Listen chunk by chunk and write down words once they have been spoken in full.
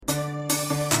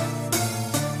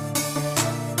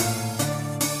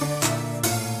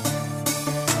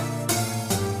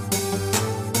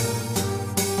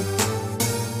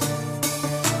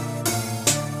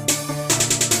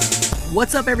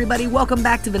What's up, everybody? Welcome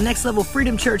back to the Next Level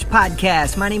Freedom Church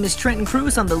podcast. My name is Trenton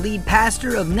Cruz. I'm the lead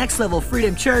pastor of Next Level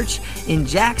Freedom Church in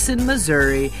Jackson,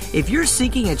 Missouri. If you're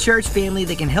seeking a church family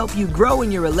that can help you grow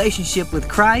in your relationship with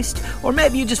Christ, or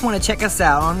maybe you just want to check us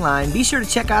out online, be sure to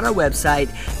check out our website,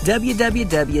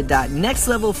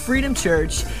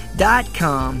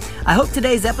 www.nextlevelfreedomchurch.com. I hope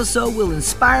today's episode will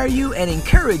inspire you and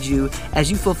encourage you as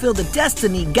you fulfill the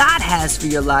destiny God has for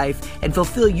your life and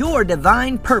fulfill your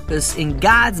divine purpose in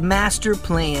God's master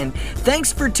plan.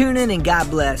 Thanks for tuning and God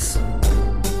bless.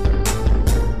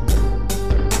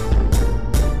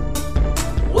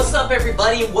 What's up,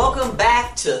 everybody? Welcome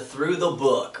back to Through the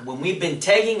Book, when we've been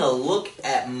taking a look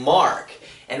at Mark.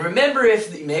 And remember,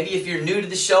 if you're new to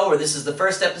the show or this is the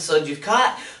first episode you've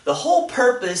caught, the whole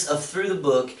purpose of Through the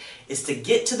Book is to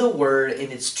get to the Word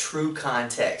in its true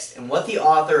context and what the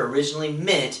author originally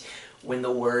meant when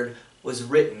the Word was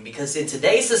written. Because in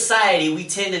today's society, we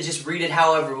tend to just read it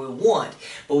however we want.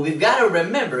 But we've got to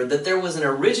remember that there was an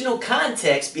original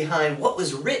context behind what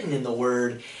was written in the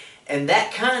Word, and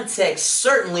that context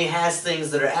certainly has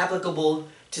things that are applicable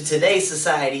to today's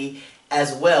society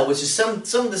as well, which is some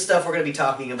of the stuff we're going to be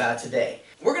talking about today.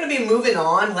 We're going to be moving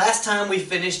on. Last time we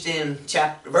finished in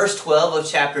verse 12 of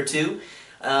chapter 2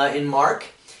 in Mark.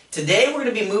 Today we're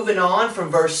going to be moving on from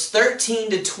verse 13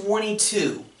 to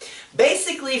 22.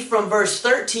 Basically, from verse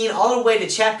 13 all the way to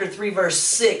chapter 3, verse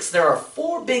 6, there are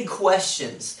four big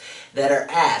questions that are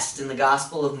asked in the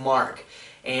Gospel of Mark,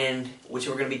 and which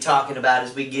we're going to be talking about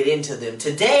as we get into them.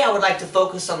 Today, I would like to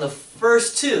focus on the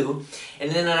first two,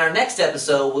 and then in our next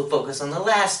episode, we'll focus on the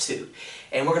last two.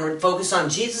 And we're going to focus on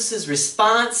Jesus'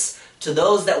 response to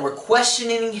those that were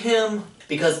questioning him,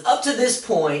 because up to this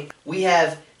point, we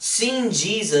have seen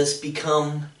Jesus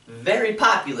become very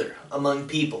popular among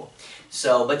people.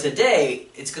 But today,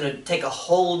 it's going to take a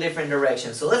whole different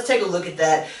direction. So let's take a look at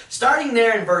that. Starting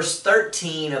there in verse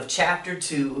 13 of chapter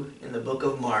 2 in the book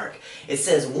of Mark. It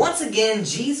says, "Once again,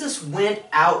 Jesus went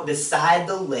out beside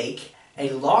the lake. A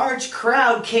large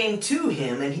crowd came to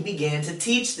him, and he began to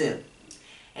teach them.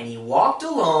 And he walked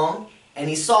along, and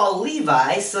he saw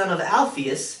Levi, son of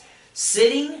Alphaeus,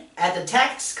 sitting at the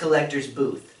tax collector's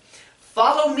booth.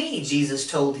 'Follow me,' Jesus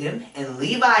told him, and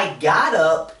Levi got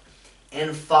up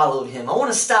and followed him." I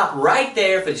want to stop right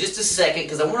there for just a second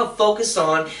because I want to focus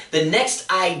on the next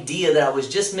idea that I was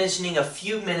just mentioning a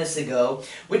few minutes ago,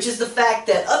 which is the fact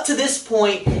that up to this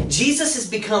point, Jesus has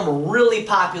become really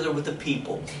popular with the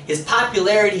people. His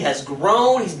popularity has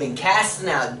grown. He's been casting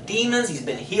out demons. He's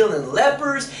been healing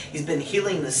lepers. He's been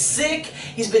healing the sick.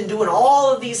 He's been doing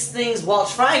all of these things while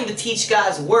trying to teach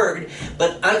God's word.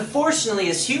 But unfortunately,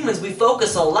 as humans, we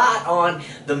focus a lot on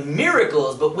the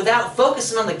miracles, but without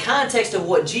focusing on the context of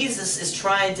what Jesus is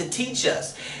trying to teach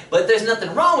us. But there's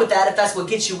nothing wrong with that if that's what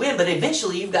gets you in, but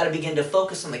eventually you've got to begin to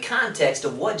focus on the context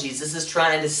of what Jesus is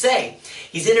trying to say.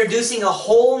 He's introducing a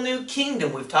whole new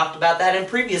kingdom. We've talked about that in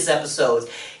previous episodes.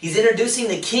 He's introducing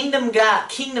the kingdom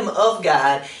of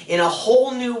God in a whole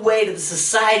new way to the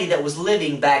society that was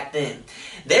living back then.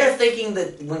 They're thinking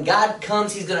that when God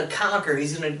comes, he's going to conquer.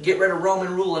 He's going to get rid of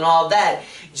Roman rule and all that.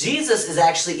 Jesus is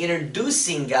actually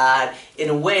introducing God in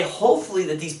a way, hopefully,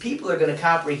 that these people are going to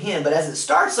comprehend. But as it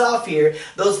starts off here,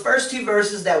 those first two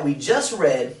verses that we just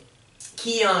read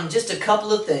key on just a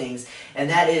couple of things. And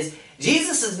that is,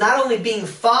 Jesus is not only being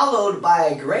followed by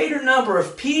a greater number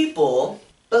of people,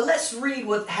 but let's read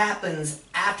what happens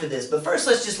after this. But first,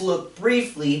 let's just look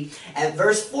briefly at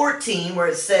verse 14, where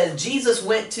it says, Jesus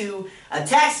went to a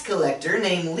tax collector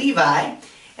named Levi,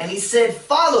 and he said,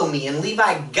 "Follow me." And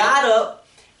Levi got up,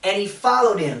 and he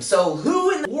followed him. So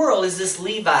who in the world is this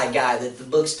Levi guy that the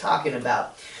book's talking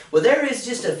about? Well, there is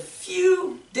just a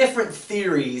few different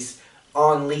theories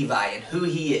on Levi and who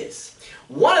he is.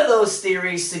 One of those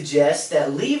theories suggests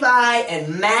that Levi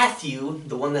and Matthew,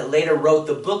 the one that later wrote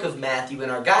the book of Matthew in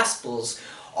our Gospels,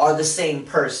 are the same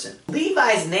person.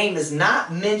 Levi's name is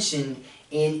not mentioned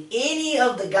in any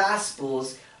of the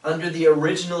Gospels under the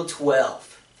original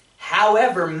 12.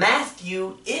 However,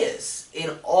 Matthew is.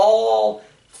 In all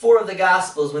four of the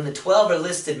Gospels, when the 12 are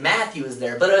listed, Matthew is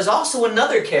there. But there's also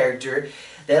another character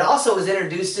that also is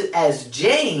introduced as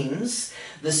James,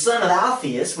 the son of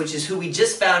Alphaeus, which is who we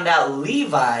just found out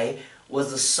Levi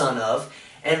was the son of.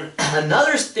 And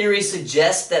another theory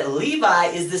suggests that Levi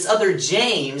is this other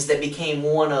James that became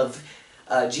one of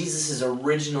Jesus'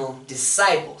 original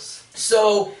disciples.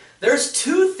 So there's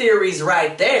two theories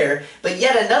right there, but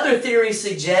yet another theory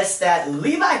suggests that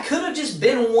Levi could have just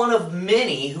been one of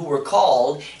many who were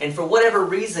called, and for whatever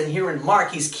reason here in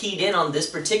Mark, he's keyed in on this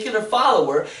particular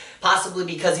follower, possibly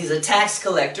because he's a tax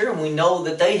collector, and we know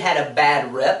that they had a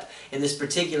bad rep in this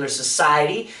particular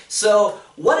society. So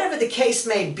whatever the case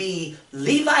may be,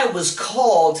 Levi was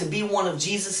called to be one of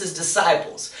Jesus'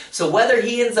 disciples. So whether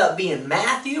he ends up being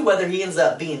Matthew, whether he ends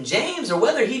up being James, or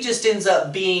whether he just ends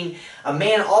up being a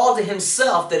man all to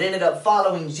himself that ended up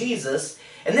following Jesus.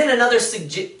 And then another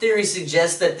theory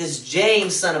suggests that this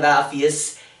James, son of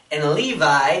Alphaeus, and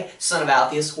Levi, son of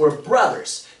Alphaeus, were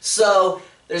brothers. So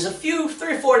there's a few,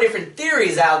 3 or 4 different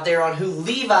theories out there on who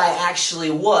Levi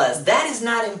actually was. That is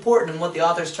not important in what the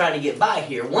author's trying to get by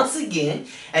here. Once again,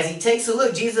 as he takes a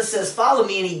look, Jesus says, "Follow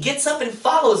me," and he gets up and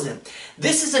follows him.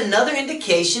 This is another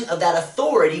indication of that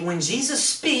authority. When Jesus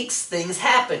speaks, things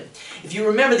happen. If you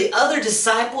remember the other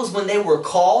disciples, when they were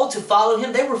called to follow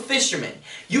him, they were fishermen.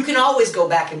 You can always go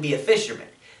back and be a fisherman.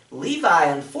 Levi,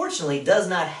 unfortunately, does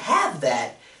not have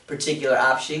that particular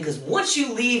option, because once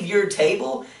you leave your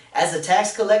table as a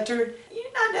tax collector,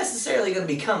 you're not necessarily going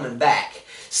to be coming back.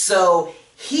 So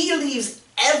he leaves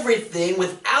everything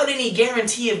without any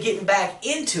guarantee of getting back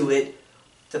into it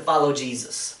to follow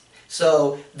Jesus.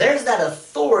 So there's that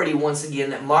authority once again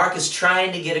that Mark is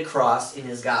trying to get across in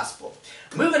his gospel.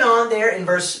 Moving on there in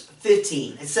verse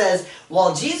 15, it says,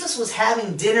 "While Jesus was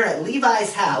having dinner at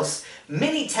Levi's house,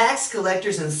 many tax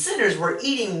collectors and sinners were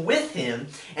eating with him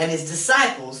and his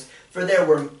disciples, for there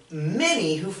were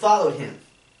many who followed him.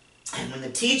 And when the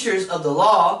teachers of the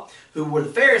law, who were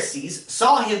the Pharisees,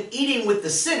 saw him eating with the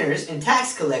sinners and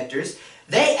tax collectors,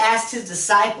 they asked his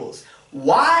disciples,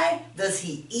 'Why does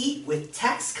he eat with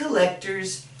tax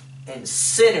collectors and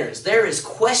sinners?'" There is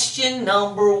question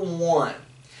number 1.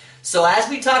 So as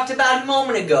we talked about a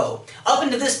moment ago, up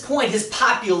until this point, his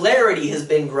popularity has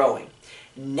been growing.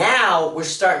 Now we're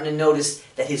starting to notice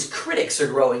that his critics are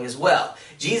growing as well.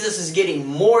 Jesus is getting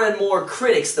more and more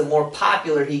critics the more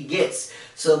popular he gets.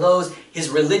 So those, his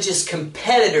religious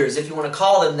competitors, if you want to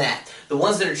call them that, the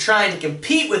ones that are trying to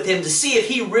compete with him to see if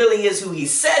he really is who he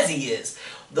says he is,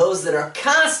 those that are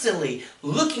constantly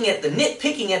looking at the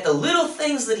nitpicking at the little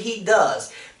things that he does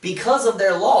because of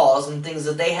their laws and things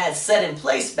that they had set in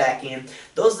place back in,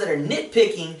 those that are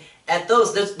nitpicking at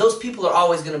those people are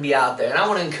always going to be out there. And I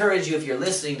want to encourage you, if you're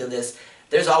listening to this,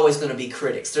 there's always going to be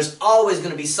critics. There's always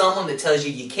going to be someone that tells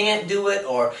you can't do it,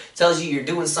 or tells you you're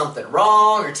doing something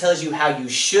wrong, or tells you how you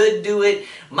should do it.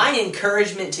 My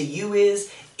encouragement to you is,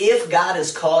 if God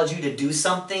has called you to do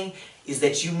something, is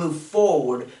that you move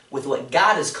forward with what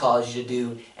God has called you to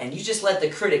do, and you just let the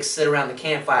critics sit around the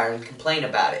campfire and complain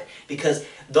about it. Because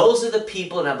those are the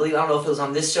people, and I don't know if it was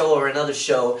on this show or another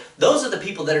show, those are the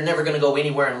people that are never going to go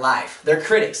anywhere in life. They're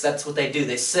critics. That's what they do.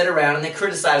 They sit around and they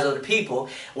criticize other people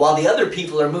while the other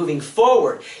people are moving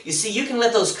forward. You see, you can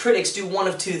let those critics do one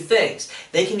of 2 things.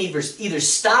 They can either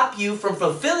stop you from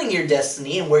fulfilling your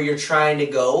destiny and where you're trying to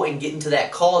go and get into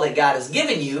that call that God has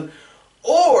given you,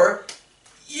 or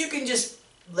you can just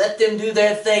let them do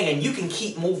their thing and you can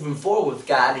keep moving forward with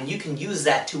God, and you can use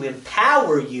that to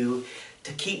empower you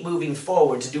to keep moving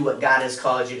forward to do what God has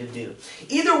called you to do.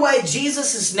 Either way,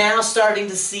 Jesus is now starting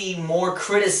to see more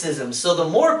criticism. So the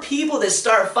more people that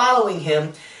start following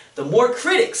him, the more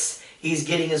critics he's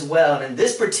getting as well. And in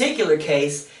this particular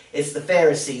case, it's the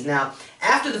Pharisees. Now,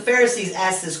 after the Pharisees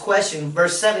asked this question,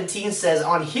 verse 17 says,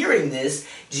 "On hearing this,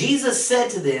 Jesus said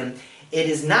to them, 'It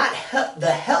is not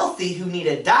the healthy who need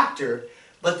a doctor,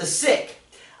 but the sick.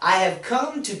 I have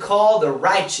come to call the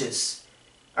righteous,'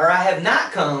 or I have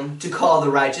not come to call the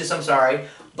righteous,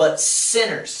 but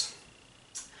sinners."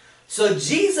 So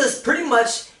Jesus, pretty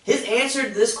much, his answer to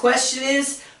this question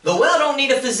is, the well don't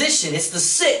need a physician. It's the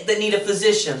sick that need a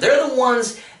physician. They're the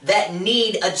ones that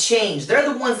need a change. They're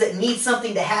the ones that need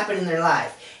something to happen in their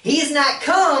life. He's not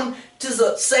come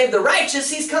to save the righteous,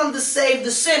 he's come to save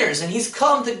the sinners, and he's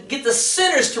come to get the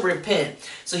sinners to repent.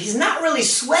 So he's not really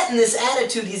sweating this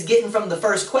attitude he's getting from the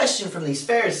first question from these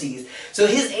Pharisees. So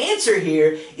his answer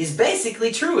here is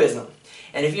basically truism.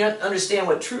 And if you don't understand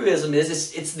what truism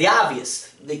is, it's the obvious.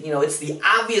 It's the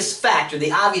obvious fact or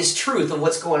the obvious truth of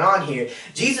what's going on here.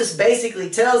 Jesus basically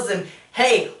tells them,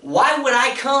 hey, why would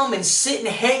I come and sit and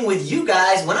hang with you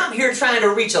guys when I'm here trying to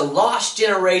reach a lost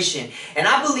generation? And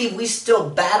I believe we still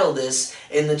battle this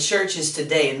in the churches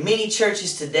today. In many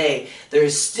churches today, there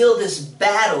is still this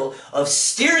battle of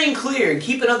steering clear and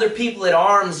keeping other people at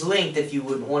arm's length, if you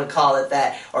would want to call it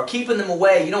that, or keeping them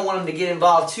away. You don't want them to get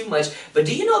involved too much. But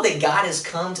do you know that God has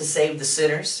come to save the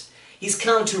sinners? He's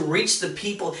come to reach the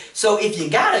people. So if you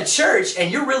got a church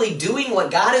and you're really doing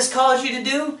what God has called you to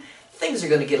do, things are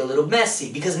going to get a little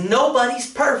messy because nobody's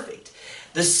perfect.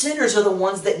 The sinners are the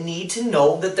ones that need to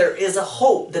know that there is a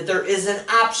hope, that there is an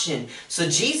option. So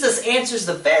Jesus answers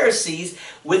the Pharisees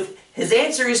with his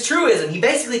answer is truism. He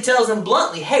basically tells them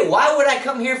bluntly, hey, why would I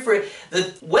come here for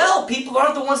the well people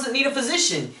aren't the ones that need a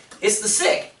physician. It's the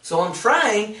sick. So I'm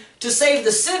trying to save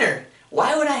the sinner.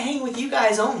 Why would I hang with you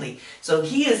guys only? So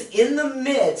he is in the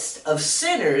midst of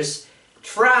sinners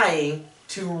trying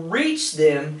to reach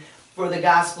them for the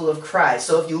gospel of Christ.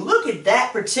 So if you look at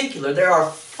that particular, there are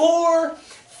 4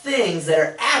 things that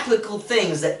are applicable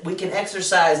things that we can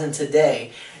exercise in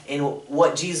today in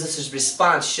what Jesus'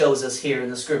 response shows us here in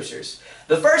the scriptures.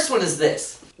 The first one is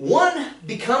this. One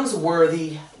becomes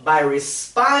worthy by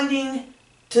responding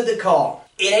to the call.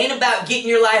 It ain't about getting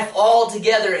your life all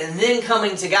together and then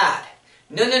coming to God.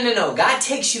 No. God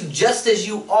takes you just as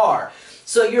you are.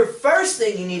 So your first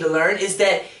thing you need to learn is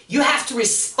that you have to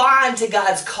respond to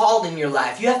God's call in your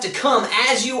life. You have to come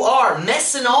as you are,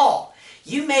 mess and all.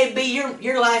 You may be,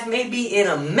 your life may be in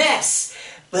a mess,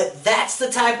 but that's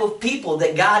the type of people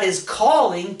that God is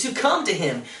calling to come to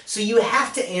Him. So you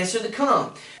have to answer the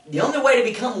come. The only way to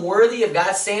become worthy of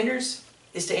God's standards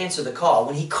is to answer the call.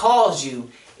 When He calls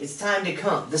you, it's time to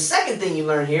come. The second thing you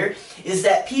learn here is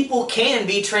that people can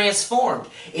be transformed.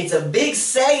 It's a big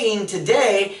saying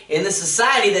today in the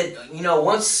society that,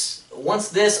 once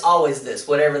this, always this,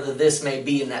 whatever the this may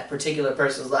be in that particular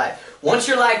person's life. Once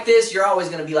you're like this, you're always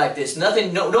going to be like this.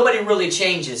 Nobody really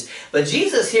changes. But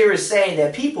Jesus here is saying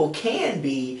that people can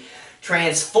be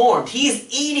transformed. He's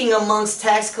eating amongst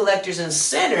tax collectors and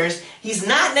sinners. He's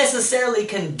not necessarily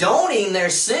condoning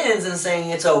their sins and saying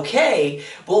it's okay,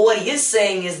 but what he is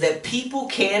saying is that people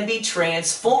can be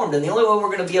transformed. And the only way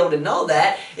we're going to be able to know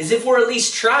that is if we're at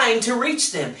least trying to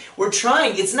reach them. We're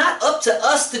trying. It's not up to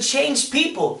us to change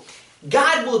people.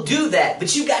 God will do that,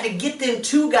 but you got to get them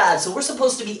to God. So we're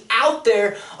supposed to be out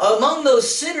there among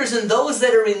those sinners and those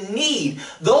that are in need.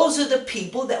 Those are the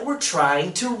people that we're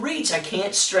trying to reach. I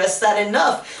can't stress that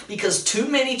enough, because too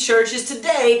many churches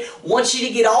today want you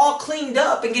to get all cleaned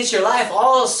up and get your life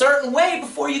all a certain way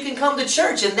before you can come to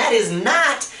church, and that is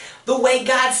not the way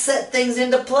God set things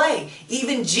into play.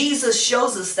 Even Jesus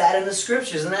shows us that in the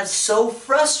scriptures, and that's so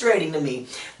frustrating to me.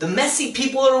 The messy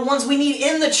people are the ones we need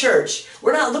in the church.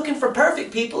 We're not looking for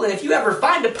perfect people, and if you ever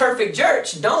find a perfect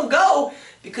church, don't go,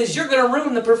 because you're going to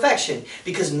ruin the perfection,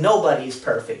 because nobody's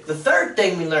perfect. The third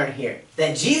thing we learn here,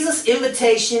 that Jesus'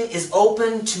 invitation is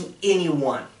open to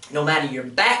anyone. No matter your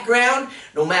background,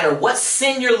 no matter what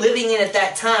sin you're living in at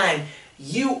that time,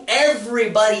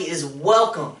 everybody is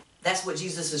welcome. That's what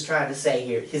Jesus is trying to say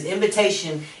here. His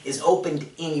invitation is open to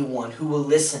anyone who will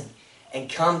listen and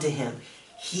come to Him.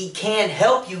 He can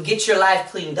help you get your life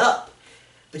cleaned up,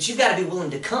 but you've got to be willing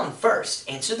to come first.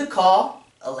 Answer the call,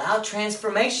 allow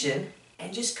transformation,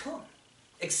 and just come.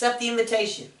 Accept the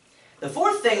invitation. The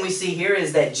fourth thing we see here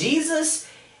is that Jesus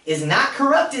is not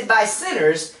corrupted by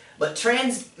sinners, but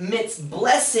transmits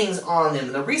blessings on them.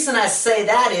 And the reason I say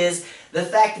that is the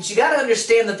fact that you got to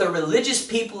understand that the religious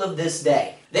people of this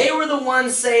day, they were the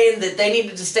ones saying that they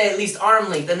needed to stay at least arm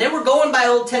length. And they were going by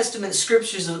Old Testament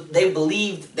scriptures. They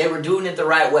believed they were doing it the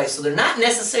right way. So they're not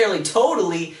necessarily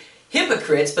totally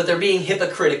hypocrites, but they're being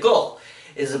hypocritical,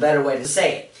 is a better way to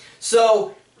say it.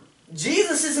 So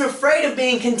Jesus isn't afraid of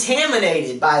being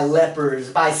contaminated by lepers,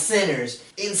 by sinners.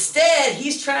 Instead,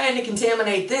 He's trying to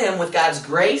contaminate them with God's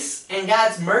grace and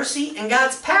God's mercy and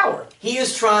God's power. He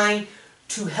is trying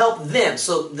to help them.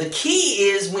 So the key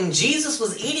is, when Jesus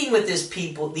was eating with these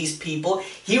people,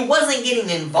 He wasn't getting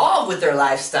involved with their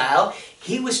lifestyle.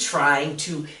 He was trying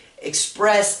to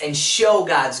express and show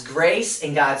God's grace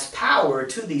and God's power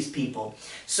to these people.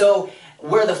 So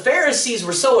where the Pharisees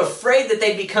were so afraid that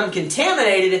they'd become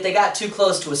contaminated if they got too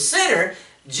close to a sinner,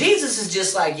 Jesus is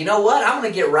just like, you know what? I'm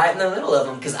going to get right in the middle of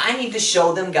them, because I need to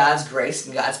show them God's grace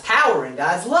and God's power and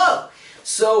God's love.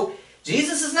 So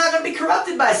Jesus is not going to be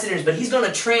corrupted by sinners, but He's going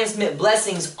to transmit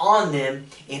blessings on them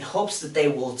in hopes that they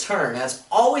will turn. As it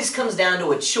always comes down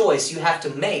to a choice you have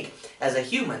to make as a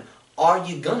human. Are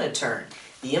you going to turn?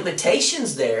 The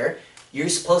invitation's there. You're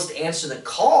supposed to answer the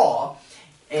call.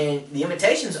 And the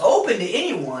invitation's open to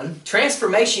anyone.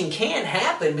 Transformation can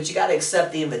happen, but you got to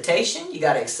accept the invitation. You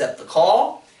got to accept the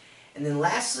call. And then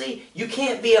lastly, you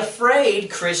can't be afraid,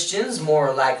 Christians,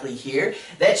 more likely here,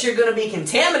 that you're going to be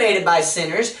contaminated by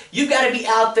sinners. You've got to be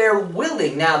out there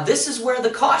willing. Now, this is where the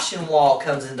caution wall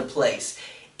comes into place.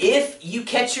 If you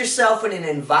catch yourself in an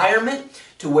environment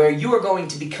to where you are going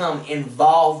to become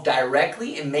involved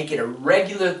directly and make it a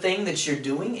regular thing that you're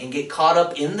doing and get caught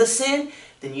up in the sin,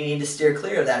 then you need to steer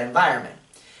clear of that environment.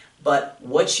 But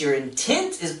what your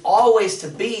intent is always to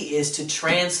be is to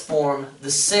transform the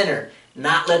sinner,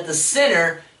 not let the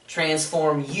sinner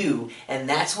transform you. And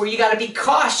that's where you got to be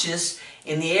cautious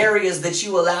in the areas that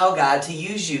you allow God to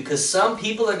use you, because some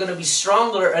people are going to be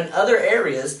stronger in other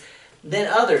areas than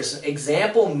others.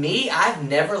 Example, me, I've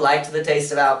never liked the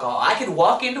taste of alcohol. I could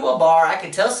walk into a bar, I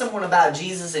could tell someone about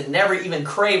Jesus and never even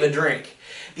crave a drink,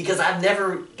 because I've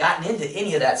never gotten into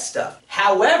any of that stuff.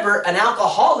 However, an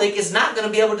alcoholic is not going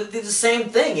to be able to do the same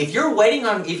thing. If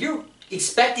you're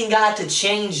expecting God to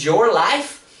change your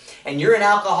life and you're an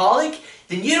alcoholic,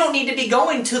 then you don't need to be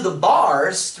going to the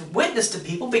bars to witness to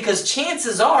people, because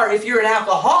chances are, if you're an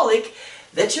alcoholic,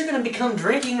 that you're going to become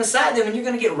drinking beside them and you're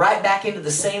going to get right back into the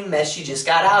same mess you just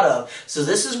got out of. So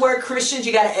this is where Christians,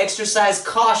 you got to exercise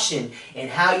caution in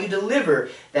how you deliver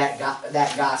that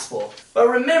gospel. But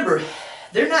remember,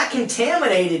 they're not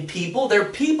contaminated people. They're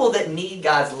people that need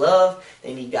God's love,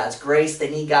 they need God's grace, they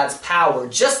need God's power,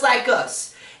 just like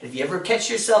us. If you ever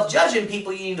catch yourself judging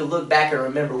people, you need to look back and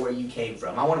remember where you came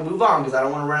from. I want to move on because I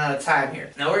don't want to run out of time here.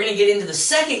 Now we're going to get into the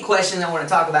second question that I want to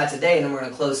talk about today, and then we're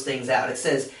going to close things out. It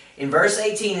says, in verse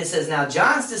 18, it says, "Now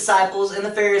John's disciples and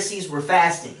the Pharisees were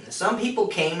fasting. Some people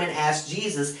came and asked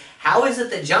Jesus, 'How is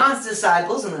it that John's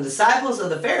disciples and the disciples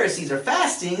of the Pharisees are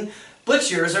fasting,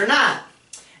 but yours are not?'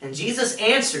 And Jesus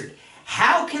answered,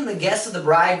 'How can the guests of the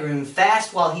bridegroom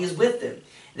fast while he is with them?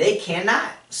 They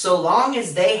cannot, so long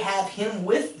as they have him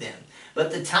with them.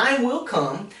 But the time will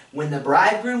come when the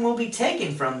bridegroom will be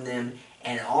taken from them,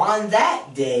 and on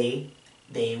that day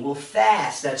they will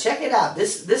fast.'" Now check it out.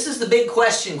 This is the big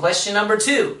question. Question number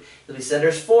 2. We said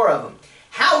there's 4 of them.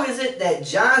 How is it that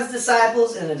John's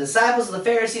disciples and the disciples of the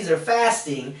Pharisees are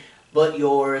fasting, but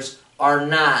yours are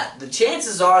not? The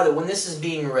chances are that when this is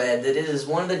being read, that it is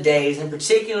one of the days in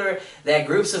particular that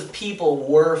groups of people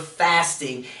were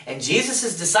fasting, and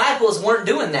Jesus' disciples weren't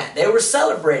doing that. They were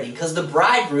celebrating because the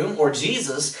bridegroom, or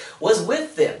Jesus, was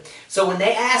with them. So when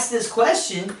they asked this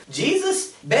question, Jesus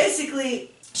basically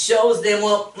shows them,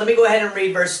 well, let me go ahead and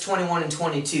read verse 21 and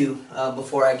 22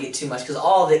 before I get too much, because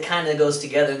all of it kind of goes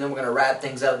together, and then we're going to wrap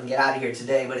things up and get out of here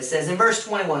today. But it says, in verse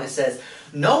 21, it says,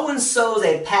 "No one sews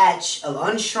a patch of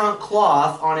unshrunk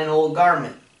cloth on an old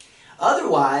garment.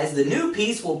 Otherwise, the new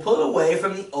piece will pull away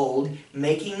from the old,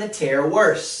 making the tear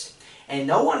worse. And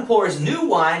no one pours new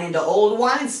wine into old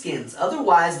wineskins.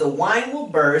 Otherwise, the wine will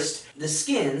burst the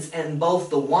skins, and both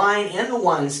the wine and the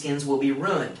wineskins will be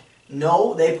ruined.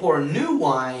 No, they pour new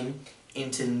wine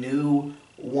into new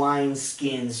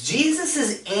wineskins."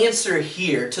 Jesus' answer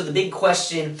here to the big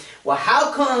question, well,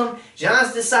 how come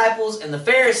John's disciples and the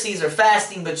Pharisees are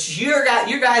fasting, but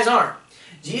you guys aren't?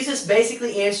 Jesus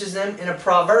basically answers them in a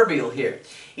proverbial here.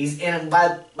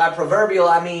 By proverbial,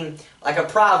 I mean like a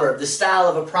proverb, the style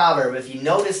of a proverb. If you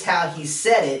noticed how he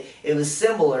said it, it was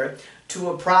similar to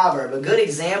a proverb. A good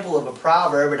example of a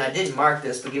proverb, and I didn't mark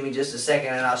this, but give me just a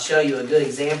second and I'll show you a good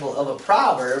example of a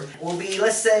proverb, will be,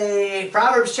 let's say,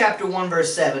 Proverbs chapter 1,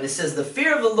 verse 7. It says, "The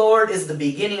fear of the Lord is the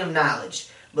beginning of knowledge,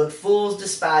 but fools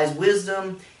despise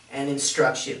wisdom and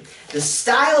instruction." The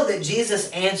style that Jesus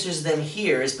answers them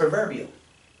here is proverbial.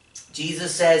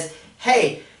 Jesus says,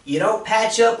 hey, you don't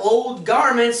patch up old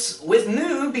garments with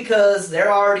new, because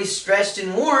they're already stretched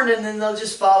and worn, and then they'll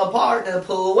just fall apart and they'll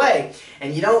pull away.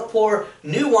 And you don't pour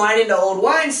new wine into old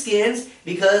wineskins,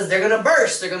 because they're going to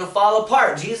burst, they're going to fall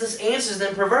apart. Jesus answers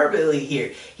them proverbially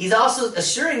here. He's also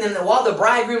assuring them that while the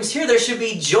bridegroom's here, there should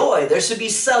be joy, there should be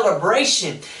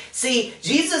celebration. See,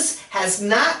 Jesus has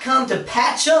not come to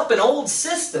patch up an old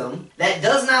system that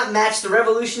does not match the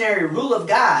revolutionary rule of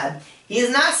God. He is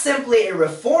not simply a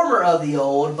reformer of the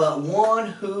old, but one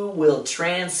who will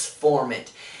transform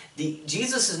it.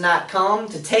 Jesus has not come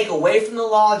to take away from the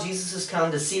law. Jesus has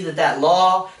come to see that that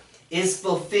law is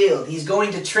fulfilled. He's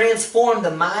going to transform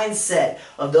the mindset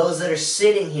of those that are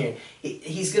sitting here.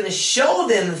 He's going to show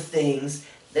them things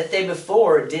that they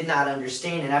before did not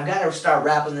understand. And I've got to start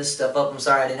wrapping this stuff up. I'm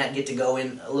sorry I didn't get to go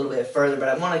in a little bit further, but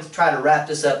I want to try to wrap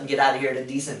this up and get out of here at a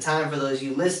decent time for those of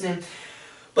you listening.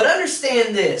 But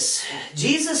understand this,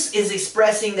 Jesus is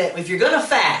expressing that if you're going to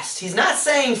fast, He's not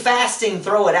saying fasting,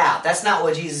 throw it out. That's not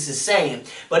what Jesus is saying.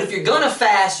 But if you're going to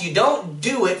fast, you don't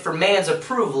do it for man's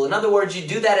approval. In other words, you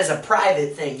do that as a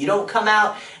private thing. You don't come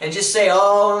out and just say,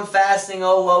 oh, I'm fasting,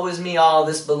 oh, woe is me, all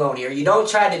this baloney. Or you don't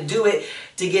try to do it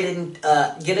to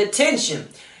get attention.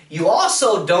 You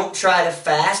also don't try to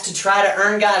fast to try to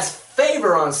earn God's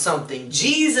favor on something.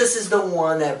 Jesus is the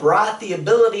one that brought the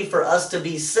ability for us to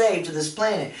be saved to this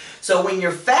planet. So when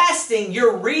you're fasting,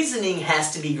 your reasoning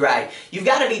has to be right. You've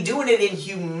got to be doing it in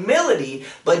humility,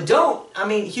 but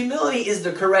humility is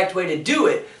the correct way to do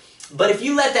it. But if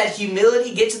you let that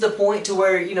humility get to the point to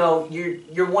where,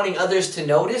 you're wanting others to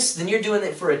notice, then you're doing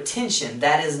it for attention.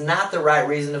 That is not the right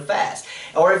reason to fast.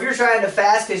 Or if you're trying to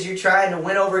fast because you're trying to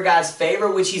win over God's favor,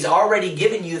 which He's already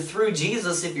given you through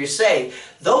Jesus if you're saved,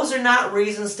 those are not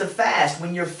reasons to fast.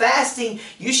 When you're fasting,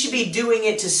 you should be doing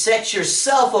it to set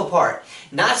yourself apart.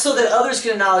 Not so that others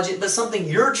can acknowledge it, but something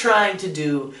you're trying to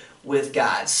do with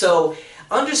God. So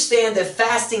understand that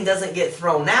fasting doesn't get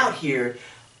thrown out here.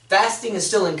 Fasting is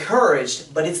still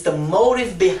encouraged, but it's the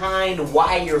motive behind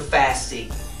why you're fasting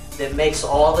that makes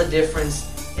all the difference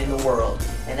in the world.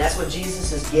 And that's what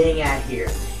Jesus is getting at here.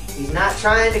 He's not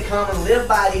trying to come and live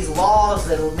by these laws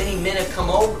that many men have come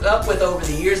up with over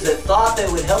the years that thought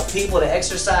that would help people to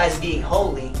exercise being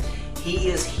holy. He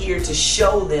is here to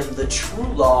show them the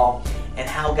true law and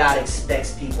how God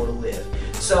expects people to live.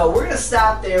 So we're going to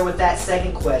stop there with that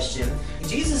second question.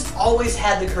 Jesus always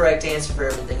had the correct answer for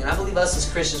everything, and I believe us as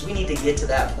Christians, we need to get to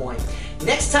that point.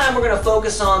 Next time we're going to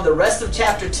focus on the rest of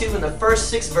chapter 2 and the first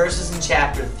 6 verses in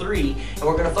chapter 3, and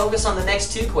we're going to focus on the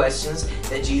next 2 questions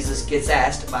that Jesus gets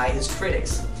asked by His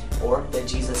critics, or that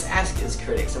Jesus asked His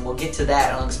critics, and we'll get to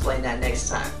that. I'll explain that next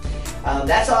time.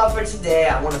 That's all for today.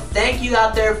 I want to thank you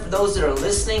out there for those that are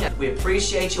listening. We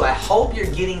appreciate you. I hope you're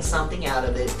getting something out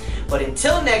of it. But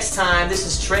until next time, this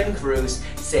is Trenton Cruz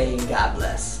saying God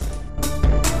bless.